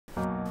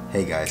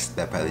Hey guys,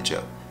 that Pilot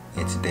Joe,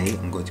 and today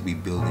I'm going to be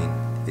building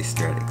a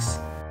Stratux.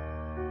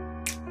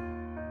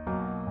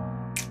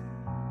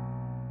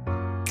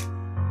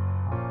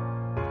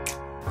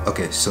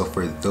 Okay, so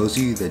for those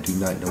of you that do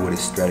not know what a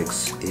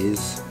Stratux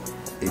is,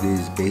 it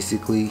is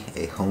basically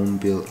a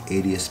home-built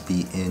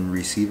ADS-B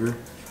receiver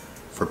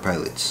for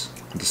pilots.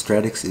 The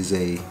Stratux is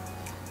a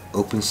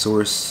open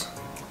source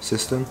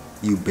system.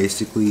 You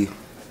basically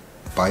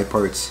buy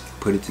parts,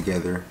 put it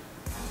together,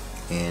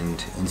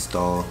 and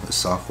install the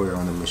software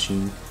on the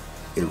machine.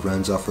 It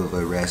runs off of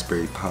a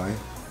Raspberry Pi.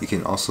 You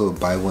can also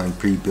buy one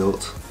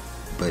pre-built,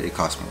 but it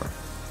costs more.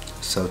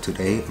 So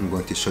today I'm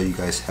going to show you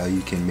guys how you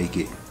can make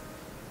it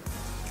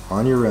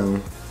on your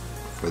own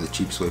for the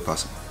cheapest way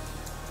possible.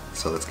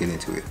 So let's get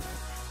into it.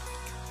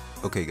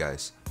 Okay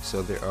guys,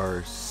 so there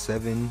are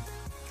 7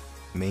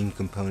 main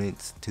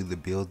components to the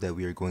build that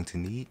we are going to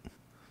need.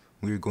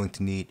 We are going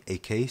to need a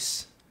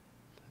case,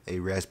 a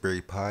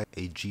Raspberry Pi,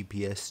 a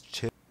GPS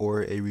chip,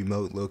 or a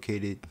remote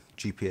located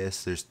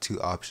GPS. There's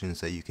 2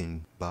 options that you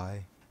can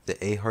buy. The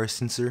AHR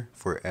sensor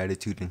for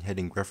attitude and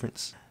heading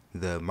reference,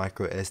 the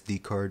micro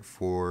SD card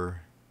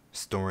for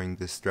storing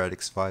the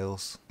Stratux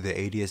files, the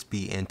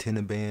ADS-B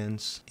antenna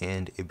bands,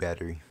 and a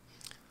battery.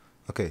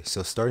 Okay,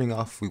 so starting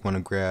off, we want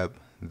to grab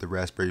the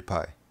Raspberry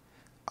Pi.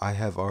 I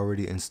have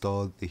already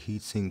installed the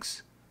heat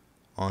sinks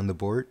on the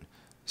board,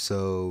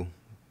 so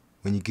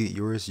when you get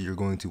yours, you're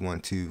going to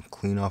want to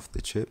clean off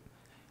the chip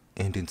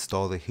and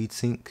install the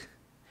heatsink.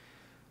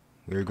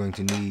 We're going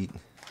to need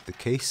the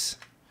case,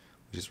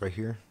 which is right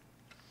here.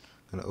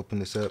 I'm going to open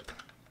this up.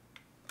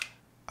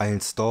 I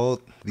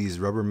installed these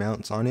rubber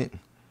mounts on it.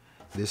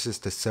 This is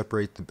to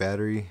separate the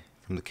battery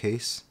from the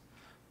case,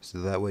 so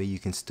that way you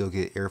can still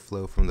get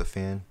airflow from the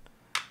fan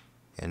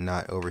and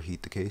not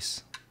overheat the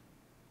case.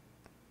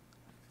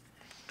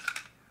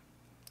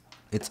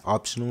 It's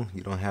optional,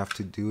 you don't have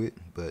to do it,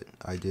 but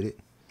I did it.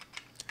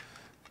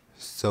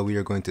 So we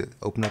are going to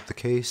open up the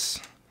case.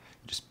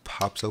 It just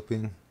pops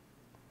open.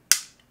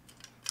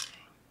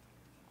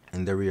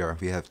 And there we are.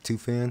 We have 2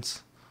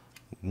 fans,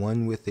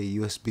 one with a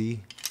USB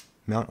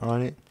mount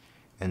on it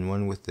and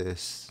one with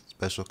this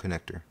special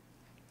connector.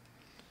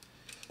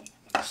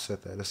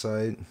 Set that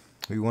aside.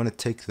 We want to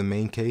take the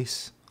main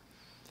case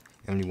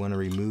and we want to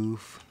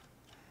remove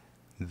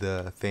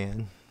the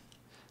fan.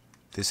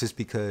 This is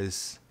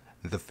because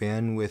the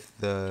fan with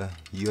the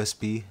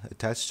USB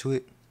attached to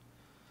it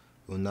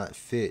will not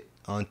fit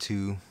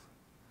onto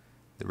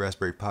the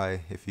Raspberry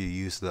Pi if you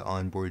use the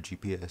onboard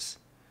GPS.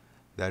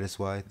 That is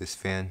why this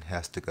fan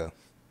has to go.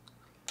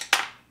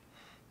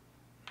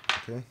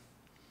 Okay.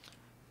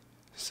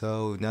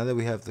 So now that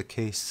we have the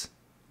case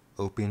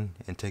open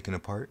and taken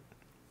apart,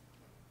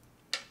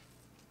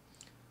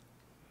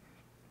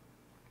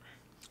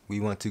 we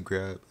want to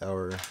grab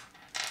our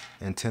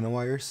antenna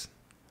wires,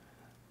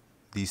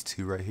 these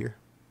 2 right here.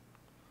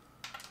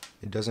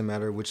 It doesn't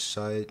matter which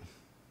side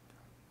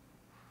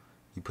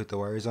you put the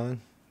wires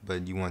on,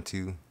 but you want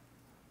to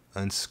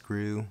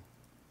unscrew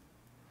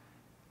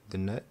the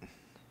nut,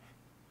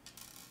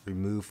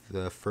 remove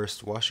the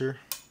first washer,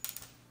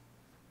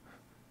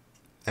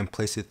 and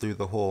place it through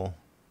the hole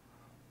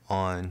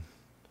on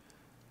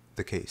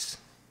the case.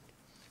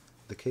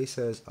 The case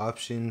has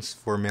options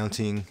for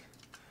mounting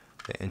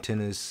the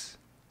antennas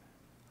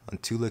on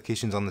 2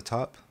 locations on the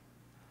top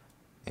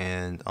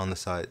and on the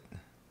side.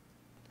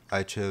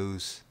 I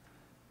chose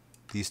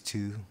these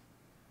 2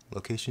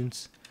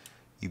 locations.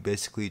 You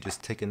basically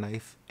just take a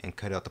knife and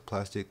cut out the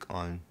plastic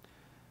on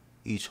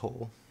each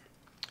hole.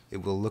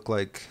 It will look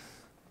like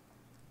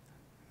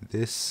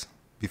this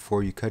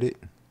before you cut it,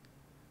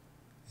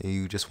 and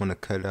you just want to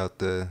cut out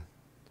the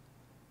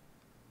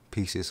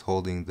pieces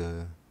holding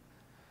the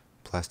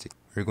plastic.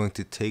 We're going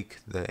to take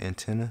the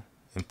antenna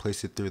and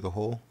place it through the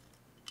hole.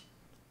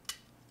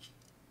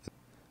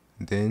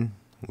 Then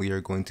we are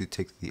going to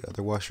take the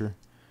other washer,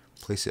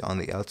 place it on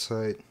the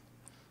outside,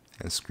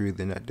 and screw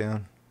the nut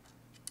down.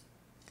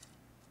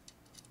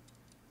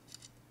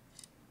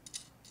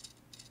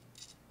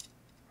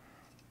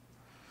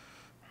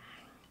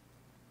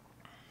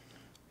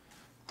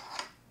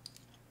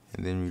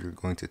 And then we're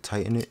going to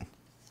tighten it.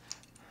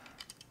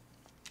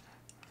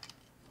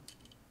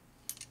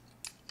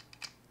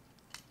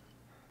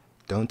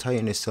 Don't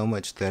tighten it so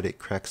much that it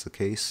cracks the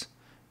case,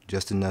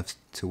 just enough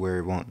to where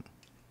it won't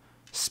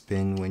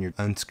spin when you're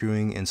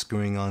unscrewing and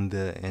screwing on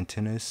the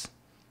antennas.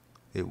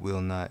 It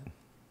will not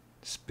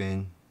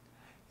spin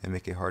and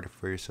make it harder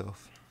for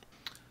yourself.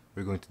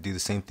 We're going to do the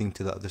same thing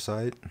to the other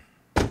side.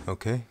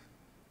 Okay,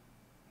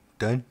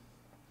 done.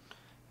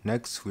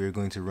 Next, we are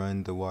going to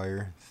run the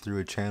wire through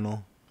a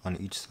channel on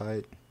each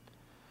side.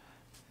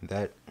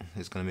 That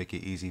is going to make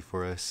it easy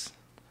for us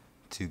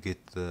to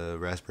get the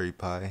Raspberry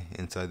Pi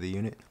inside the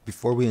unit.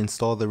 Before we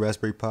install the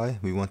Raspberry Pi,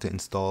 we want to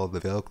install the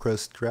Velcro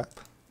strap.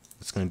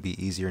 It's going to be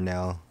easier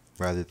now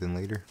rather than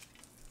later.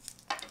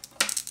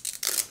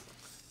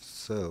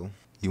 So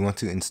you want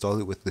to install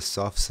it with the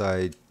soft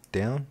side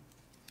down.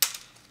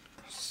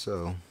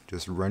 So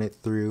just run it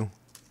through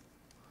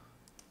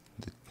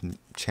the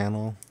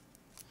channel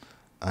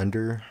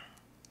under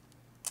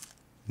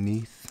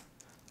underneath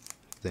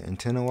the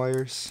antenna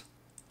wires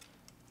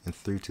and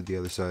through to the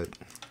other side.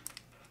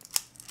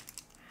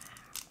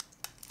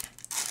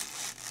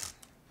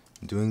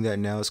 Doing that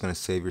now is going to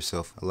save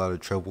yourself a lot of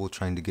trouble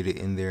trying to get it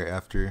in there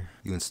after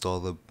you install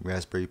the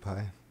Raspberry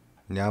Pi.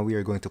 Now we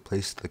are going to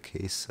place the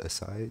case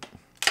aside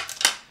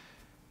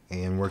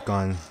and work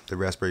on the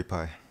Raspberry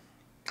Pi.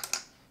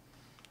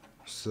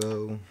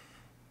 So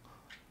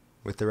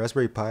with the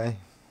Raspberry Pi,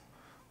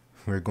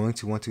 we're going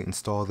to want to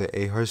install the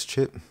AHRS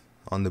chip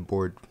on the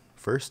board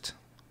first.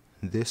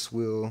 This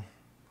will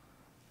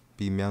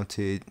be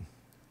mounted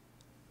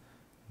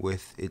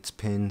with its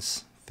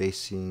pins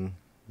facing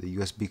the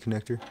USB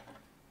connector,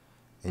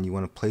 and you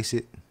want to place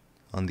it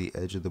on the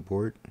edge of the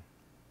board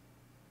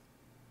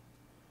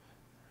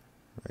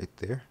right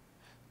there,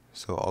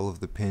 so all of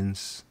the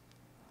pins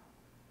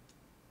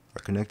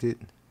are connected,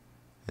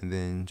 and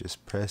then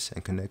just press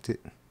and connect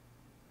it.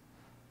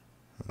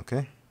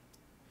 Okay,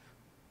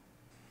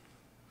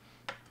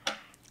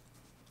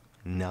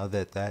 now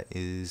that that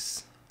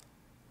is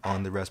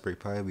on the Raspberry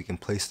Pi, we can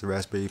place the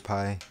Raspberry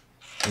Pi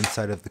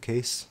inside of the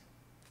case.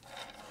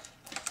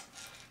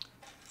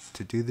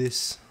 To do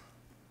this,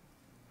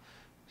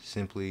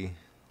 simply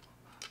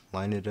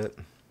line it up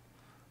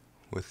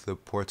with the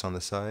ports on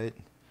the side.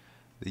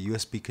 The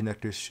USB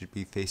connectors should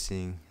be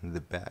facing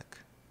the back,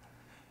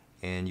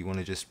 and you want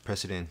to just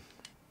press it in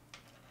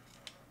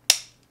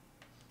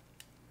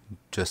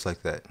just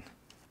like that.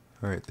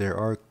 Alright, there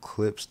are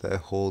clips that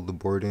hold the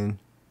board in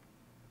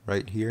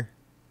right here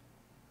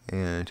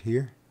and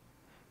here,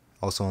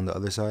 also on the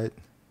other side.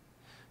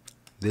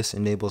 This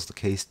enables the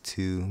case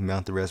to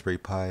mount the Raspberry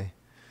Pi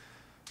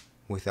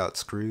without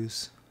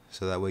screws,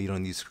 so that way you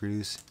don't need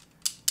screws,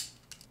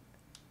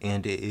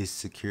 and it is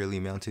securely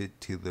mounted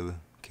to the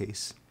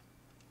case.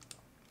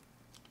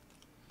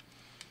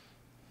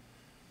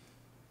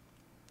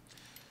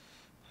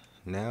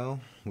 Now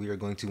we are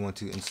going to want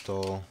to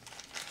install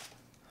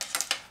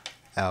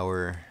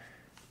our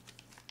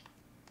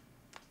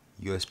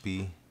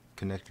USB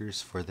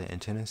connectors for the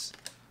antennas.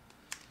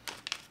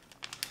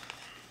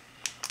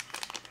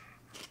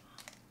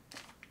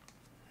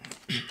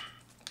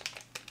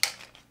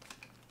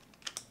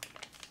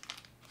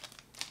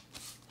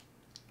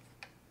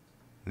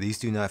 These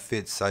do not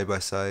fit side by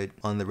side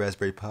on the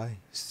Raspberry Pi,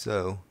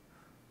 so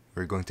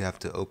we're going to have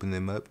to open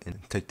them up and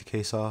take the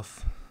case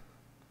off.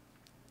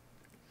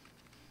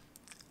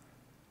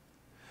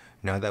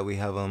 Now that we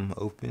have them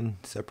open,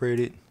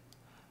 separated,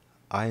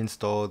 I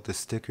installed the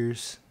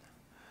stickers.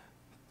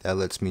 That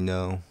lets me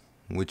know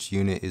which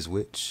unit is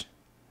which,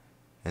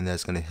 and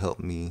that's going to help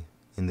me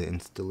in the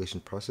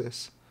installation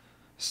process.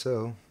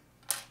 So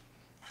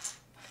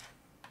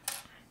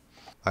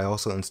I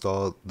also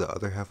installed the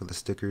other half of the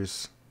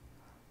stickers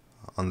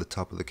on the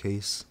top of the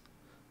case,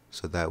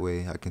 so that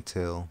way I can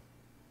tell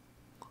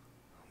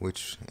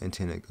which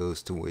antenna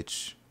goes to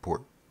which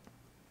port.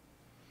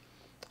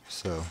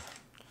 So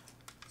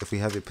if we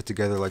have it put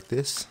together like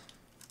this,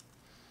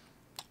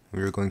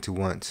 we are going to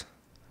want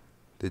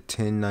the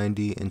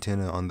 1090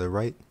 antenna on the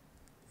right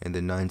and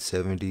the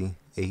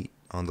 978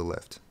 on the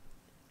left.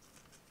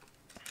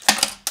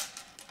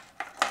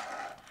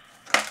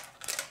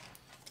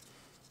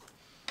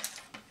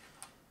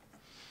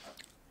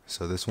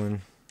 So this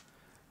one,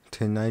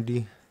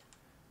 1090,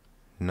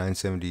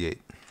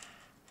 978.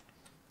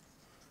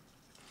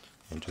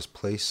 And just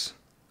place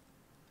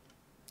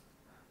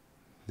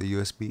the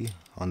USB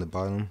on the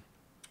bottom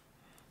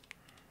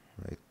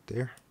right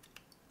there.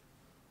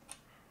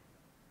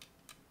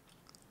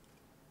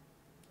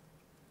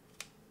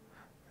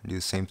 Do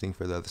the same thing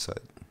for the other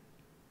side.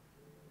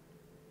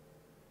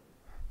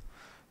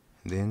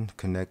 Then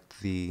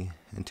connect the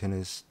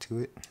antennas to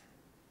it.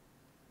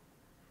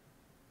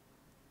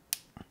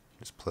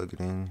 Just plug it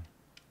in.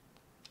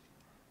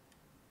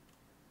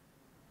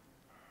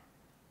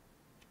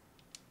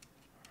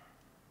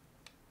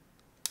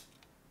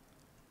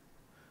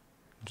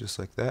 Just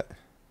like that.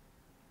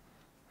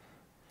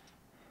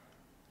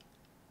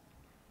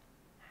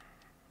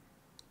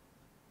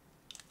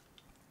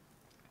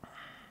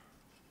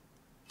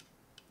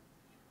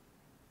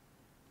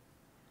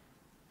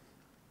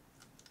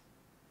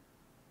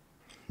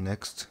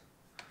 Next,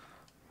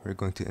 we're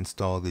going to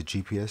install the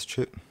GPS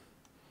chip.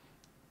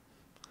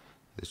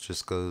 This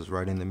just goes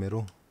right in the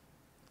middle,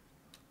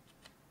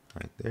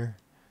 right there,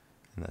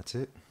 and that's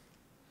it.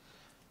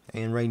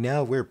 And right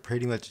now we're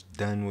pretty much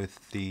done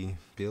with the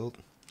build.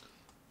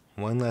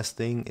 One last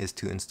thing is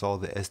to install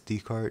the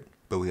SD card,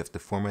 but we have to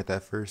format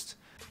that first.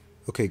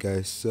 Okay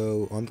guys,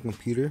 so on the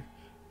computer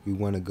we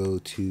want to go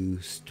to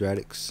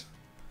Stratux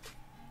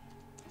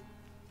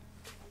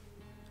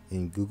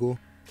in Google.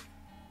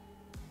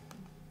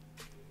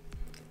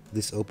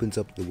 This opens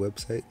up the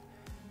website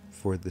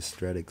for the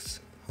Stratux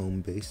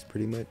home base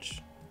pretty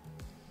much.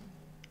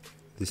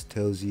 This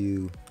tells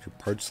you your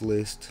parts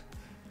list,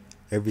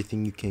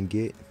 everything you can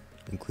get,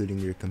 including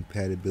your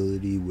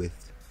compatibility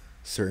with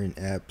certain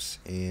apps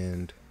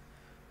and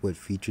what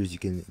features you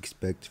can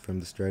expect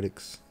from the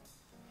Stratux.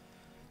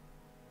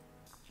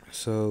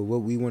 So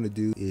what we want to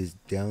do is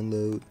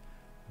download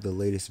the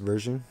latest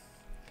version,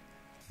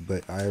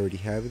 but I already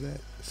have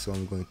that, so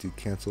I'm going to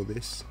cancel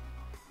this.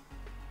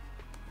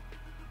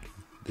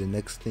 The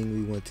next thing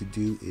we want to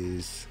do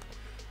is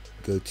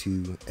go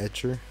to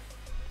Etcher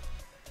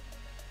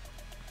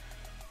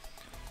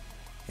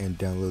and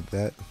download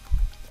that.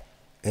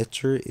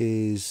 Etcher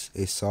is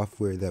a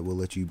software that will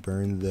let you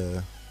burn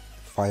the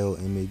file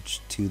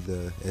image to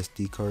the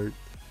SD card.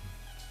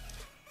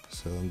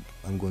 So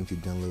I'm going to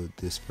download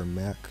this for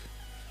Mac.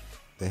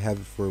 They have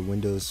it for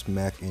Windows,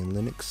 Mac, and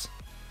Linux,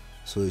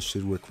 so it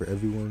should work for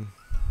everyone.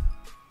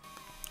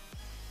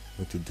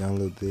 I'm going to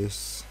download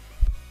this,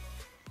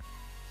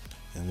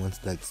 and once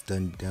that's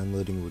done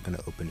downloading, we're going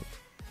to open it.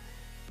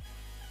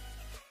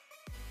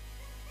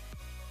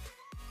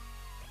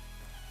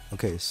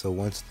 Okay, so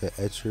once the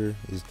Etcher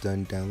is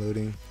done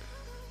downloading,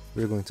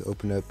 we're going to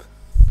open up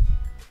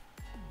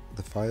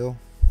the file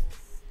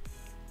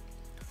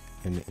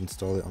and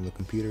install it on the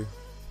computer.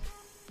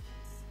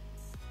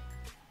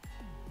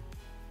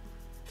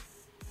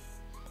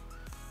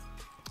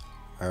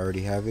 I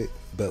already have it,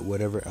 but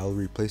whatever, I'll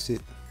replace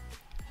it.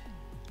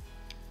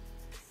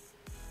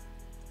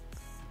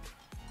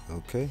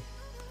 Okay,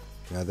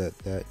 now that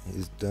that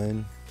is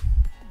done,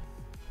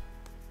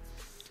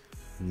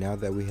 now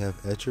that we have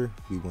Etcher,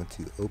 we want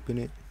to open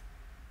it.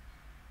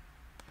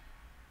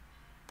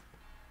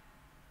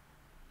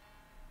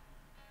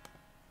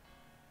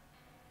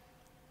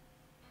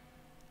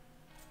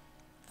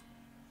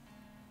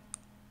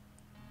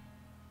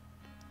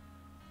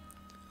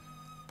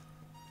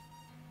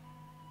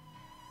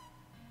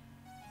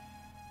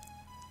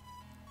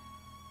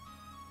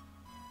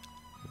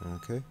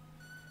 Okay,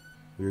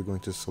 we're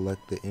going to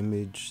select the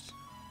image,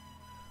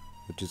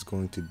 which is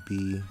going to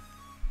be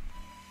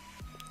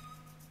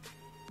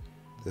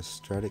the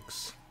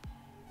Stratux.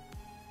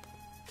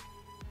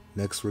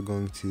 Next, we're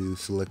going to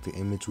select the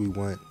image we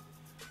want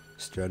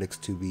Stratux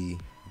to be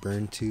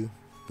burned to,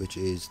 which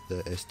is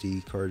the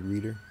SD card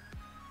reader,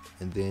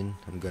 and then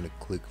I'm going to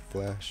click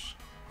flash,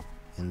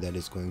 and that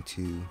is going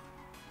to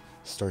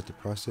start the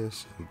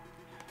process. I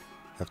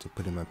have to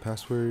put in my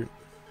password,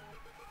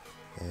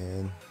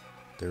 and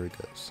there it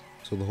goes.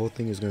 So the whole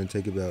thing is going to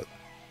take about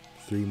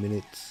 4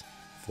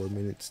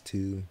 minutes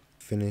to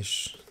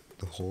finish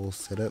the whole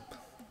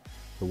setup.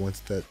 But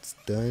once that's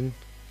done,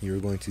 you're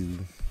going to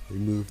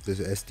remove the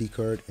SD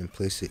card and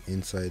place it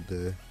inside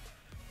the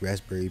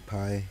Raspberry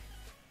Pi,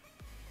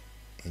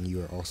 and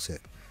you are all set.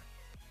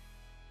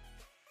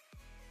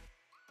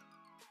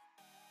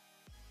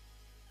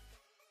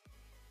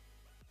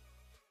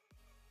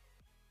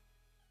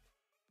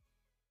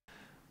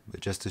 But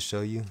just to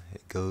show you,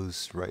 it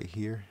goes right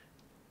here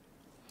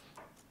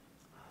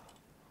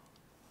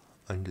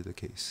under the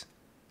case,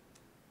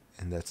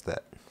 and that's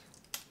that.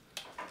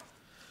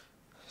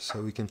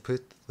 So we can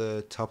put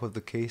the top of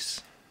the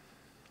case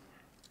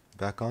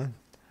back on.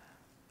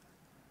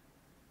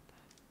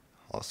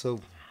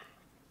 Also,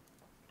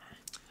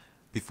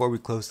 before we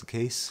close the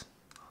case,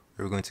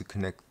 we're going to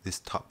connect this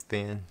top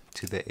fan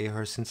to the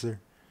AR sensor.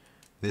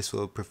 This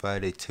will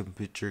provide a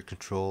temperature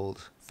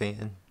controlled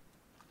fan.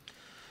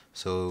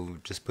 So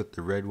just put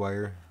the red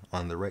wire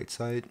on the right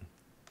side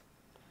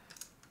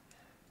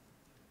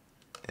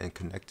and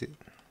connect it.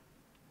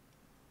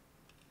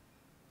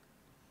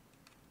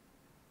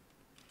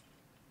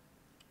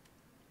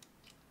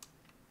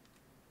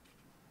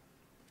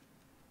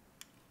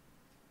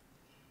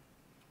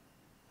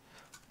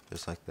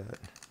 Just like that.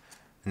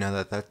 Now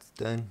that that's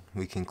done,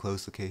 we can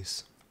close the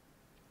case.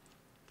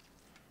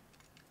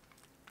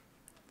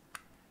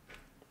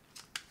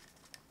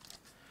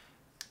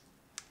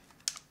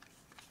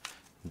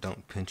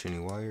 Don't pinch any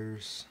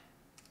wires.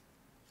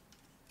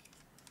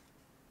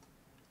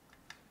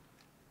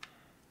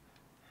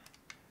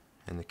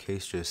 And the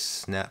case just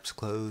snaps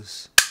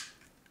closed.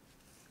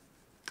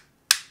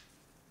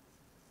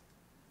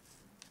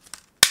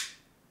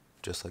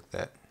 Just like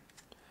that.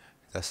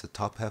 That's the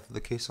top half of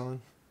the case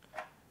on,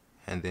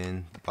 and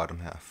then the bottom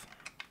half.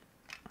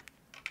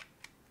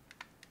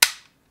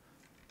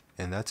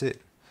 And that's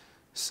it.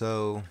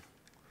 So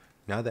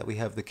now that we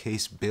have the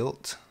case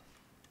built,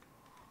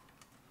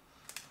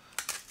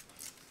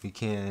 we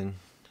can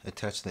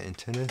attach the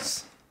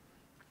antennas.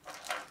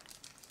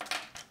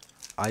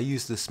 I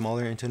use the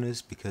smaller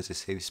antennas because it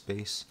saves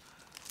space.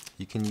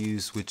 You can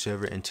use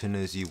whichever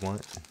antennas you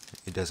want,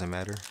 it doesn't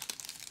matter.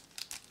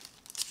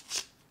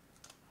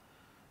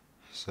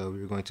 So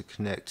we're going to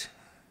connect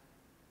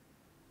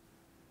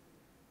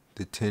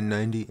the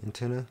 1090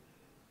 antenna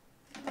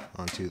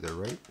onto the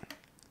right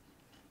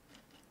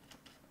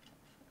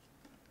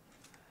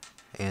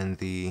and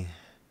the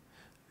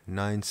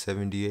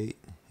 978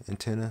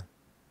 antenna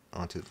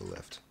onto the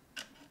left.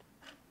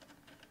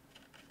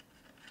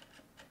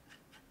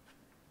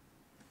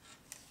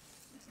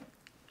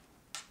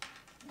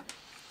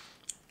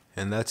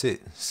 And that's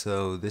it.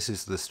 So this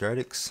is the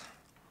Stratux.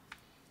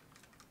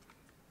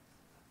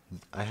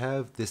 I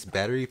have this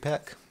battery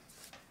pack.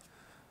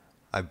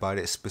 I bought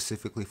it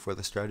specifically for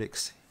the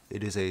Stratux.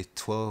 It is a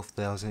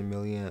 12,000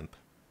 milliamp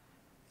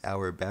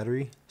hour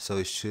battery, so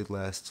it should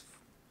last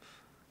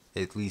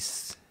at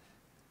least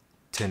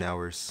 10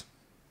 hours,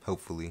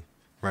 hopefully,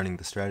 running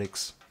the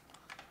Stratux.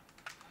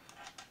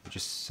 It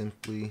just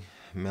simply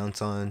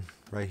mounts on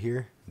right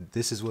here.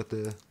 This is what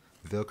the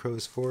Velcro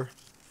is for,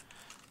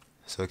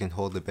 so I can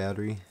hold the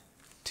battery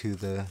to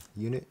the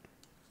unit.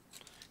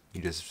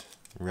 You just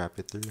wrap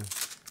it through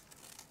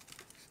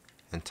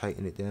and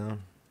tighten it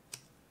down,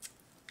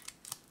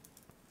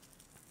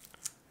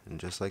 and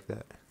just like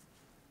that.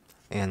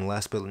 And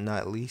last but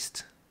not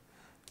least,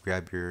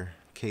 grab your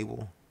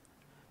cable.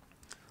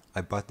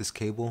 I bought this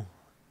cable.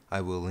 I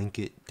will link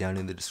it down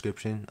in the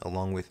description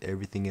along with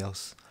everything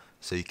else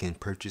so you can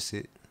purchase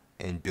it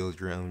and build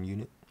your own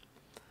unit.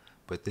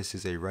 But this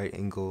is a right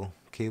angle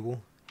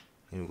cable,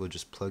 and we'll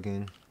just plug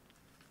in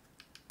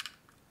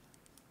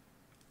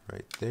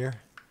right there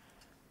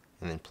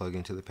and then plug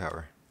into the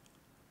power.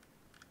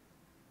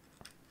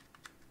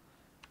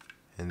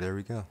 And there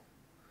we go.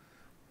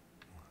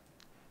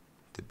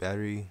 The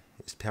battery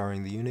is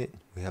powering the unit.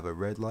 We have a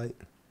red light.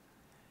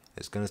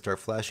 It's going to start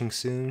flashing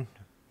soon,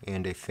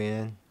 and a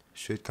fan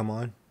should come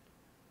on.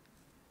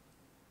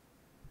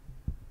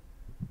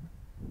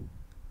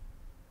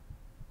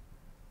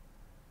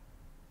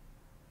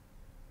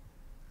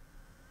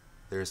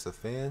 There's the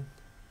fan,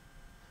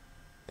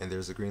 and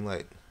there's the green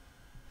light.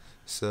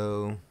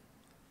 So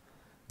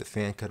the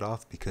fan cut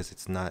off because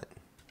it's not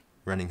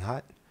running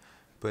hot,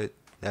 but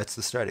that's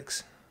the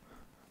Stratux.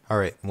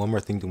 Alright, one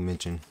more thing to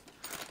mention.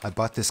 I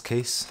bought this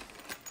case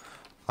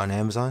on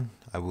Amazon.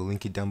 I will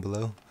link it down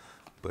below,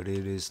 but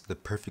it is the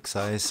perfect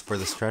size for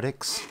the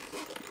Stratux.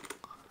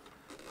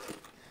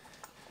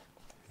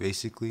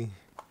 Basically,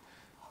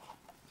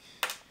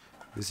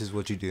 this is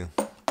what you do.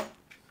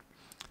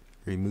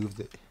 Remove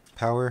the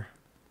power,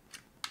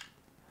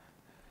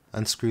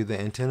 unscrew the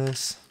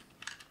antennas,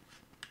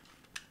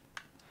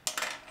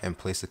 and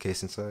place the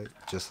case inside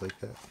just like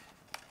that.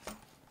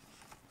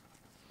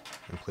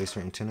 And place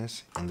your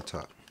antennas on the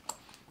top.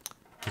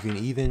 You can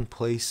even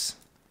place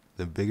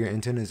the bigger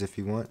antennas if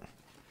you want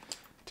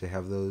to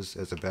have those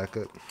as a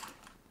backup,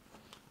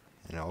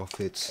 and it all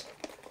fits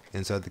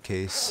inside the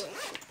case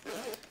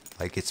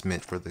like it's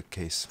meant for the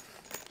case.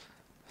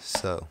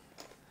 So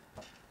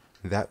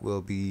that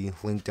will be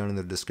linked down in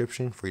the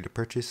description for you to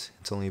purchase.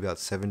 It's only about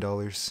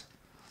 $7,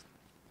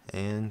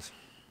 and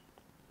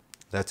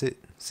that's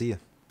it. See ya.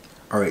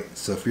 Alright,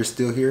 so if you're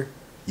still here,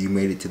 you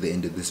made it to the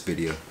end of this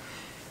video.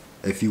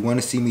 If you want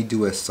to see me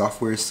do a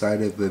software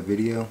side of the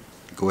video,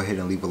 go ahead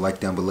and leave a like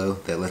down below.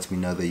 That lets me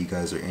know that you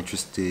guys are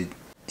interested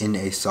in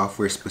a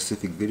software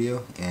specific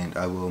video, and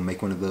I will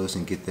make one of those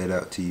and get that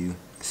out to you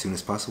as soon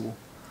as possible.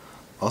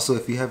 Also,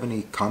 if you have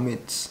any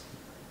comments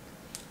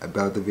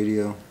about the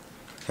video,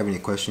 have any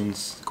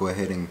questions, go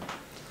ahead and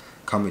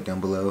comment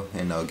down below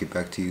and I'll get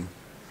back to you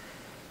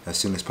as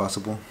soon as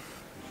possible.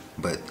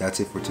 But that's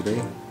it for today.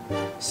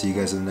 See you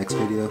guys in the next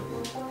video.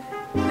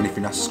 And if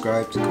you're not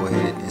subscribed, go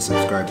ahead and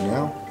subscribe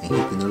now and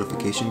hit the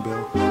notification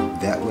bell.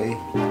 That way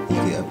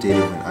you get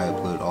updated when I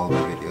upload all of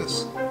my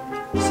videos.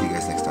 See you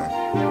guys next time.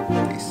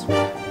 Peace.